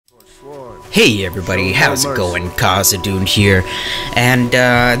Hey everybody, how's it going? KhasAdun here, and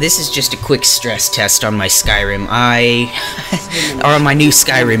this is just a quick stress test on my Skyrim. or on my new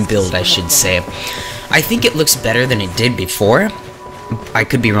Skyrim build, I should say. I think it looks better than it did before. I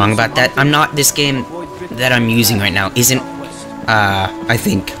could be wrong about that. This game that I'm using right now isn't, I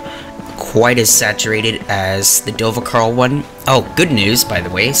think, quite as saturated as the Dovacarl one. Oh, good news, by the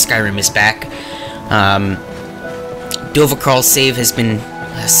way, Skyrim is back. Dovacarl's save has been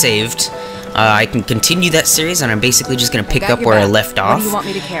saved. I can continue that series, and I'm basically just going to pick up where I left off. What do you want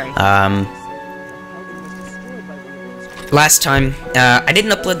me to carry? Last time, I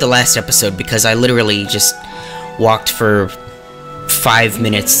didn't upload the last episode because I literally just walked for 5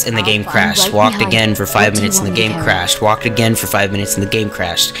 minutes and the game crashed. Walked again for 5 minutes and the game crashed. Walked again for 5 minutes and the game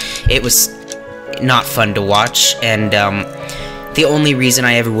crashed. It was not fun to watch, and the only reason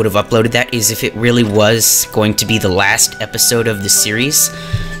I ever would have uploaded that is if it really was going to be the last episode of the series,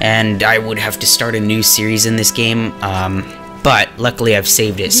 and I would have to start a new series in this game, but luckily I've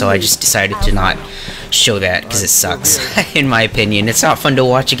saved it, so I just decided to not show that, because it sucks, in my opinion. It's not fun to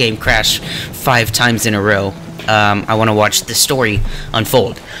watch a game crash 5 times in a row. I want to watch the story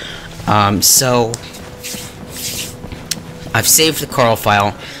unfold. So, I've saved the Carl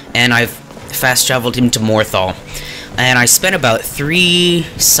file, and I've fast-traveled him to Morthal, and I spent about 3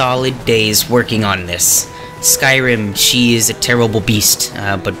 solid days working on this. Skyrim, she is a terrible beast,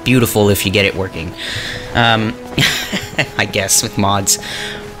 but beautiful if you get it working. I guess, with mods.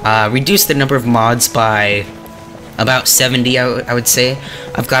 Reduced the number of mods by about 70, I would say.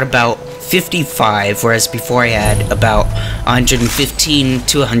 I've got about 55, whereas before I had about 115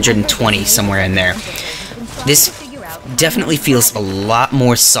 to 120, somewhere in there. This definitely feels a lot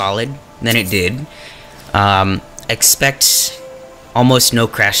more solid than it did. Expect almost no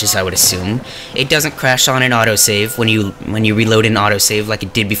crashes, I would assume. It doesn't crash on an autosave. When you reload an autosave like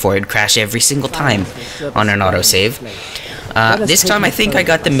it did before, it'd crash every single time on an autosave. This time I think I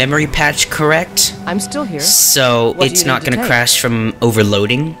got the memory patch correct. I'm still here. So it's not going to crash from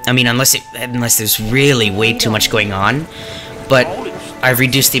overloading. I mean, unless there's really way too much going on. But I've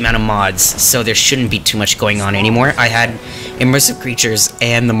reduced the amount of mods, so there shouldn't be too much going on anymore. I had immersive creatures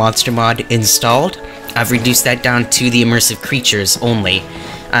and the monster mod installed. I've reduced that down to the immersive creatures only,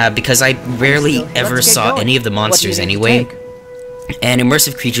 because I rarely ever saw any of the monsters anyway. And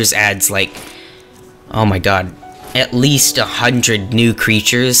immersive creatures adds, like, oh my god, at least 100 new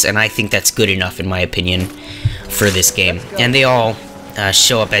creatures, and I think that's good enough, in my opinion, for this game. And they all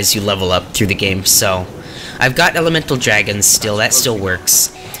show up as you level up through the game, so I've got elemental dragons still, that still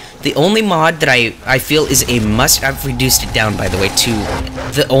works. The only mod that I feel is a must, I've reduced it down, by the way,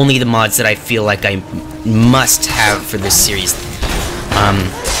 to only the mods that I feel like I must have for this series.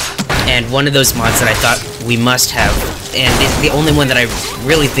 And one of those mods that I thought we must have, and the only one that I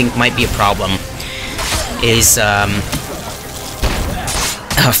really think might be a problem, is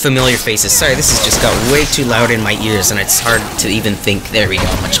familiar faces. Sorry, this has just got way too loud in my ears, and it's hard to even think. There we go,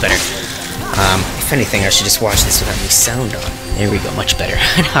 much better. If anything, I should just watch this without any sound on. There we go, much better.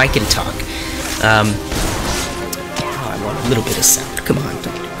 Now I can talk. Oh, I want a little bit of sound. Come on,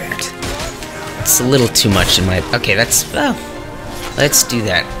 don't do that. It's a little too much in my... Okay, that's... Oh, let's do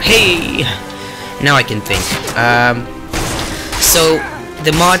that. Hey! Now I can think. So,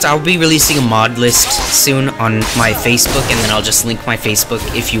 the mods, I'll be releasing a mod list soon on my Facebook, and then I'll just link my Facebook.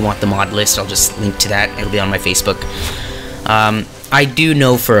 If you want the mod list, I'll just link to that. It'll be on my Facebook. I do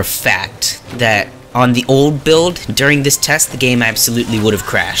know for a fact that on the old build, during this test, the game absolutely would have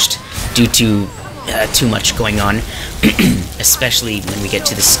crashed due to too much going on, especially when we get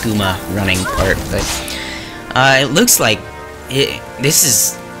to the skooma running part. But it looks like this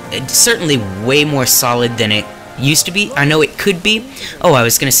is certainly way more solid than it used to be. I know it could be. Oh, I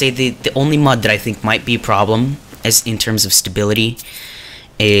was going to say the only mod that I think might be a problem as in terms of stability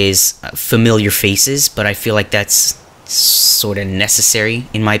is familiar faces, but I feel like that's sort of necessary,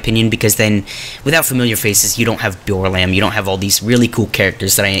 in my opinion, because then without familiar faces you don't have Borlam, you don't have all these really cool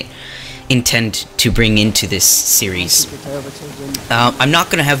characters that I intend to bring into this series. I'm not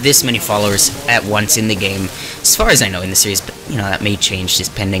going to have this many followers at once in the game, as far as I know in the series, but you know, that may change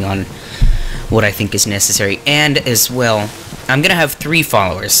depending on what I think is necessary. And as well, I'm going to have 3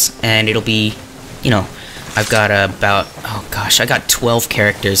 followers, and it'll be, you know, I've got about, oh gosh, I got 12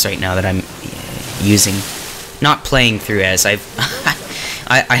 characters right now that I'm using. Not playing through as I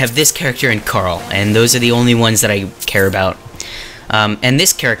have this character and Carl, and those are the only ones that I care about. And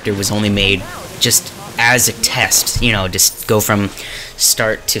this character was only made just as a test, you know, just go from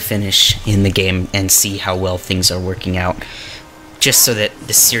start to finish in the game and see how well things are working out, just so that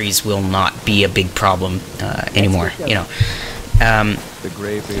the series will not be a big problem anymore, you know.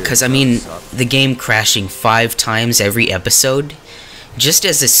 Because, I mean, the game crashing 5 times every episode, just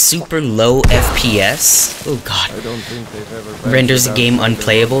as a super low FPS, oh god, renders the game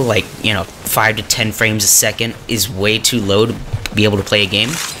unplayable, like, you know, 5 to 10 frames a second is way too low to be able to play a game.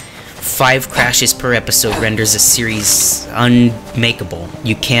 5 crashes per episode renders a series unmakeable.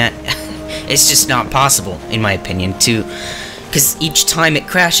 You can't, it's just not possible, in my opinion, because each time it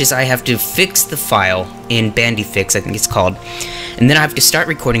crashes, I have to fix the file in Bandyfix, I think it's called, and then I have to start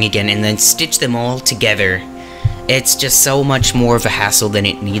recording again, and then stitch them all together. It's just so much more of a hassle than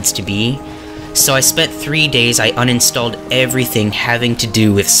it needs to be. So I spent 3 days, I uninstalled everything having to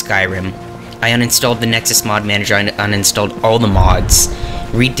do with Skyrim. I uninstalled the Nexus Mod Manager, I uninstalled all the mods,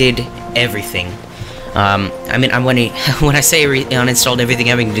 redid everything. I mean, when I say uninstalled everything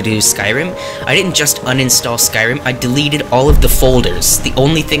having to do with Skyrim, I didn't just uninstall Skyrim, I deleted all of the folders. The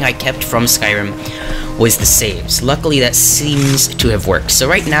only thing I kept from Skyrim was the saves. Luckily, that seems to have worked. So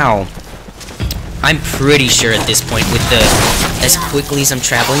right now, I'm pretty sure at this point, with as quickly as I'm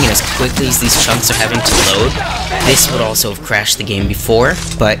traveling and as quickly as these chunks are having to load, this would also have crashed the game before,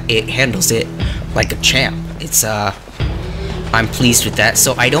 but it handles it like a champ. It's, I'm pleased with that,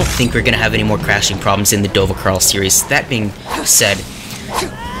 so I don't think we're gonna have any more crashing problems in the Dovahkiral series. That being said,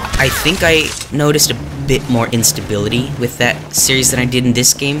 I think I noticed a bit more instability with that series than I did in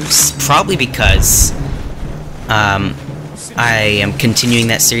this game, probably because I am continuing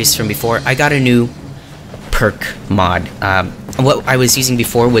that series from before. I got a new perk mod. What I was using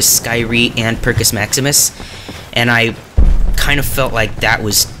before was Skyrim and Percus Maximus, and I kind of felt like that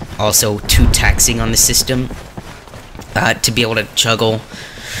was also too taxing on the system to be able to juggle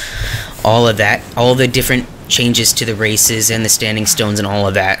all of that, all the different changes to the races and the standing stones and all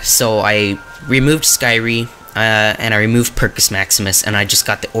of that. So I removed Skyrim and I removed Percus Maximus, and I just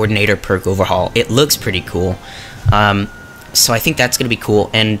got the Ordinator perk overhaul. It looks pretty cool. So I think that's gonna be cool,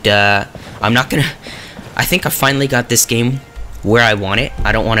 and I'm not gonna. I think I finally got this game where I want it.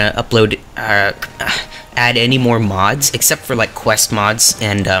 I don't want to upload, add any more mods except for like quest mods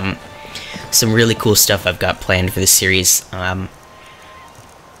and some really cool stuff I've got planned for the series.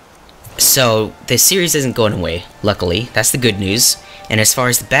 So the series isn't going away. Luckily, that's the good news. And as far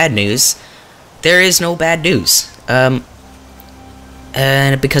as the bad news, there is no bad news. And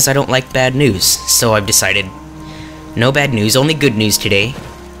because I don't like bad news, so I've decided. No bad news, only good news today.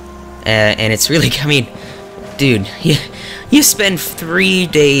 And it's really, I mean, dude, you spend 3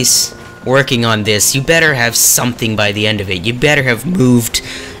 days working on this, you better have something by the end of it. You better have moved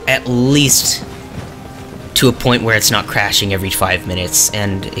at least to a point where it's not crashing every 5 minutes,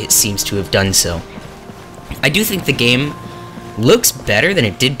 and it seems to have done so. I do think the game looks better than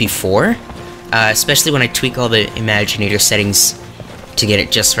it did before, especially when I tweak all the Imaginator settings to get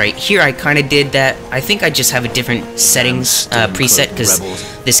it just right. Here I kind of did that. I think I just have a different settings preset, because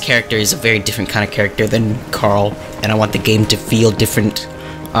this character is a very different kind of character than Carl, and I want the game to feel different.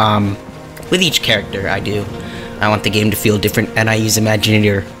 With each character I do, I want the game to feel different, and I use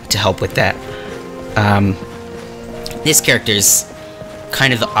Imaginator to help with that. This character is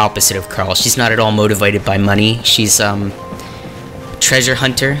kind of the opposite of Carl. She's not at all motivated by money. She's treasure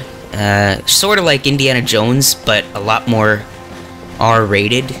hunter, sort of like Indiana Jones, but a lot more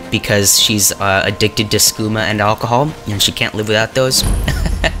R-rated, because she's addicted to skooma and alcohol, and she can't live without those.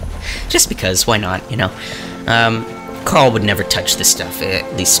 Just because, why not, you know? Carl would never touch this stuff,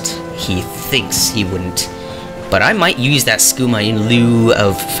 at least he thinks he wouldn't. But I might use that skooma in lieu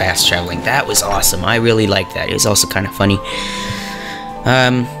of fast traveling. That was awesome, I really liked that. It was also kind of funny.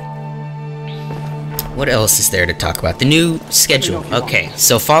 What else is there to talk about? The new schedule. Okay,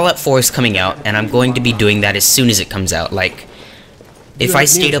 so Fallout 4 is coming out, and I'm going to be doing that as soon as it comes out. Like, if I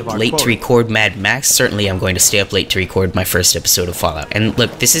stayed up late to record Mad Max, certainly I'm going to stay up late to record my first episode of Fallout. And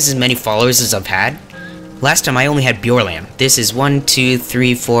look, this is as many followers as I've had. Last time I only had Bjorland. This is 1, 2,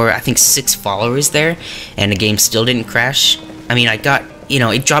 3, 4, I think 6 followers there, and the game still didn't crash. I mean, I got, you know,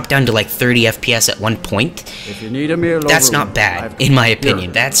 it dropped down to like 30 FPS at one point. If you need a meal, that's not bad, in my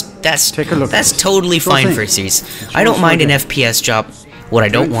opinion. That's totally fine for a series. I don't mind an FPS drop. What I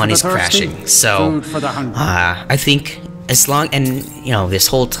don't want is crashing. So, I think as long, and you know, this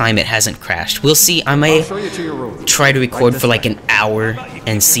whole time it hasn't crashed. We'll see. I may try to record for like an hour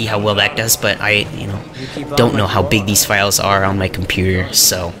and see how well that does, but I, you know, don't know how big these files are on my computer,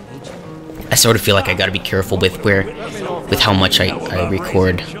 so I sort of feel like I gotta be careful with how much I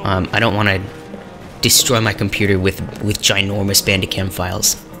record. I don't want to destroy my computer with ginormous Bandicam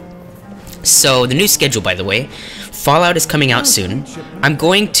files. So the new schedule, by the way, Fallout is coming out soon. I'm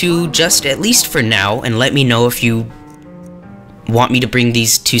going to just, at least for now, and let me know if you want me to bring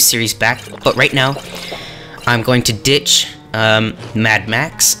these 2 series back, but right now I'm going to ditch Mad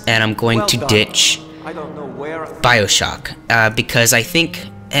Max, and I'm going to ditch BioShock, because I think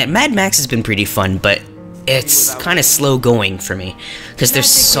Mad Max has been pretty fun, but it's kind of slow going for me, because there's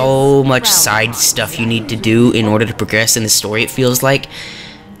so much side stuff you need to do in order to progress in the story, it feels like.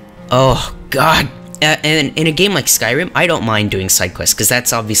 Oh, God. And in a game like Skyrim, I don't mind doing side quests, because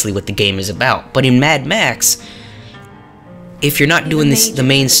that's obviously what the game is about. But in Mad Max, if you're not doing the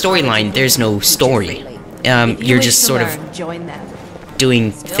main storyline, there's no story. You're just sort of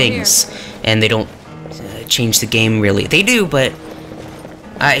doing things, and they don't change the game, really. They do, but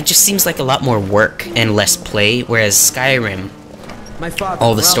it just seems like a lot more work and less play, whereas Skyrim,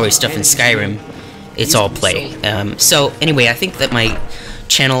 all the story stuff in Skyrim, it's all play. So, anyway, I think that my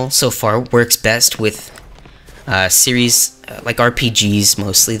channel so far works best with series like RPGs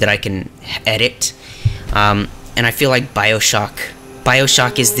mostly that I can edit, and I feel like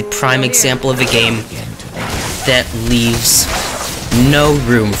BioShock is the prime example of a game that leaves no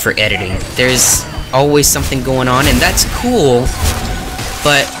room for editing. There's always something going on, and that's cool,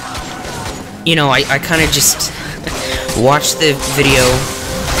 but you know, I kind of just watch the video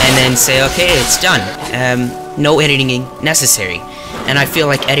and then say, okay, it's done. No editing necessary. And I feel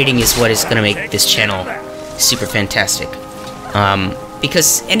like editing is what is going to make this channel super fantastic.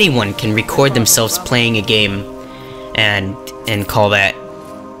 Because anyone can record themselves playing a game and call that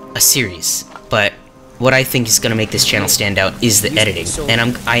a series. But what I think is going to make this channel stand out is the editing.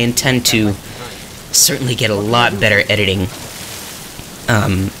 And I intend to certainly get a lot better editing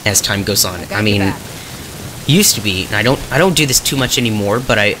as time goes on. I mean, used to be, and I don't do this too much anymore,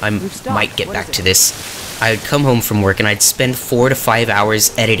 but I might get back to this. I would come home from work and I'd spend 4 to 5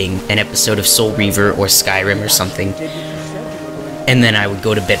 hours editing an episode of Soul Reaver or Skyrim or something, and then I would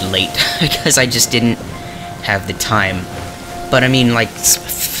go to bed late because I just didn't have the time. But I mean, like,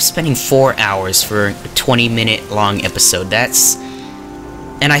 spending 4 hours for a 20-minute long episode,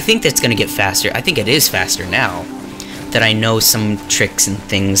 and I think that's gonna get faster. I think it is faster now that I know some tricks and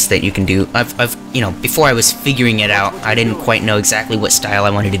things that you can do. You know, before I was figuring it out, I didn't quite know exactly what style I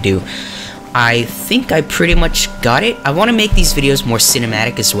wanted to do. I think I pretty much got it. I want to make these videos more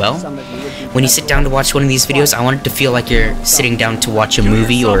cinematic as well. When you sit down to watch one of these videos, I want it to feel like you're sitting down to watch a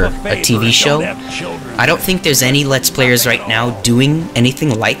movie or a TV show. I don't think there's any Let's Players right now doing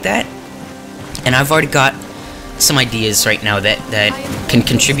anything like that. And I've already got some ideas right now that can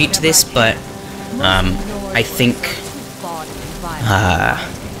contribute to this, but I think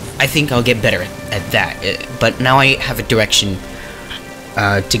I'll get better at that. But now I have a direction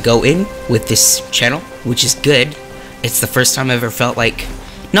to go in with this channel, which is good. It's the first time I've ever felt like,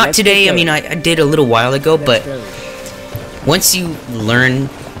 not today, I mean, I did a little while ago, but once you learn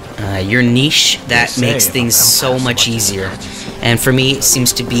your niche, that makes things so much easier. And for me, it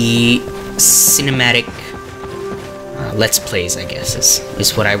seems to be cinematic Let's Plays, I guess,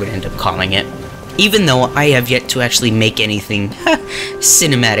 is what I would end up calling it. Even though I have yet to actually make anything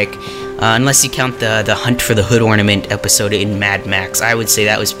cinematic, unless you count the Hunt for the Hood Ornament episode in Mad Max. I would say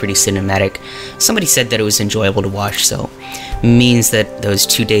that was pretty cinematic. Somebody said that it was enjoyable to watch, so means that those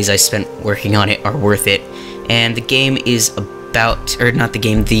 2 days I spent working on it are worth it. And the game is about, or not the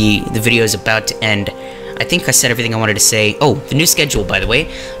game, the video is about to end. I think I said everything I wanted to say. Oh, the new schedule, by the way.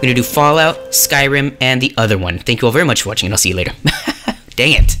 I'm going to do Fallout, Skyrim, and the other one. Thank you all very much for watching, and I'll see you later.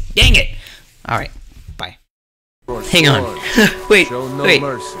 Dang it. Dang it. Alright, bye. Hang on. wait.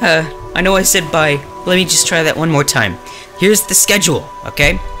 I know I said bye. Let me just try that one more time. Here's the schedule,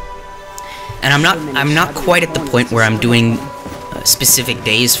 okay? And I'm not quite at the point where I'm doing specific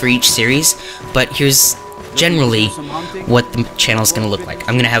days for each series, but here's generally what the channel's gonna look like.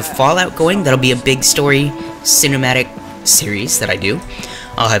 I'm gonna have Fallout going. That'll be a big story cinematic series that I do.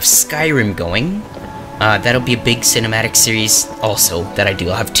 I'll have Skyrim going. That'll be a big cinematic series also that I do.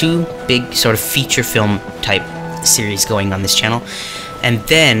 I'll have 2 big sort of feature film type series going on this channel, and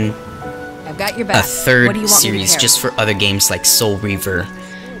then I've got your back. A third series just for other games like Soul Reaver,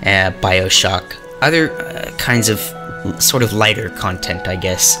 BioShock, other kinds of sort of lighter content, I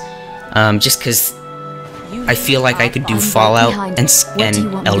guess. Just because I feel like I could do Fallout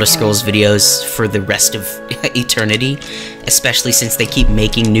and Elder Scrolls videos for the rest of eternity, especially since they keep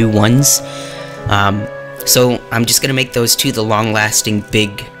making new ones. So I'm just gonna make those 2 the long-lasting,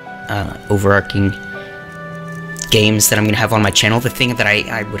 big, overarching games that I'm gonna have on my channel. The thing that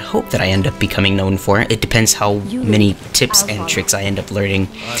I would hope that I end up becoming known for. It depends how many tips and tricks I end up learning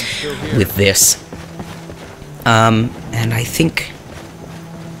with this. And I think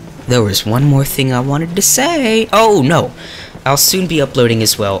there was one more thing I wanted to say. Oh no, I'll soon be uploading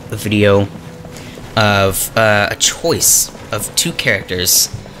as well a video of a choice of 2 characters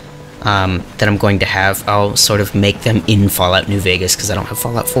that I'm going to have. I'll sort of make them in Fallout New Vegas, because I don't have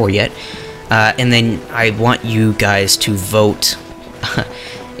Fallout 4 yet. And then I want you guys to vote,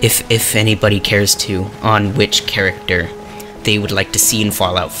 if anybody cares to, on which character they would like to see in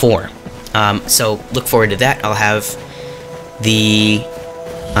Fallout 4. So look forward to that. I'll have the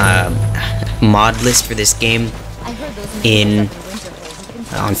mod list for this game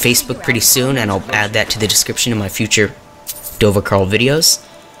on Facebook pretty soon, and I'll add that to the description of my future Dover Carl videos.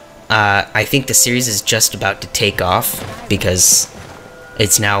 I think the series is just about to take off, because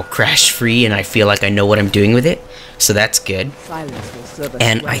it's now crash-free, and I feel like I know what I'm doing with it, so that's good.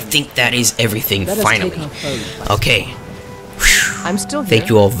 And I think that is everything, finally. Okay. I'm still here. Thank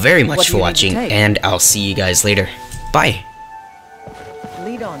you all very much for watching, and I'll see you guys later. Bye.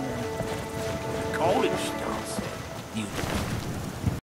 Lead on.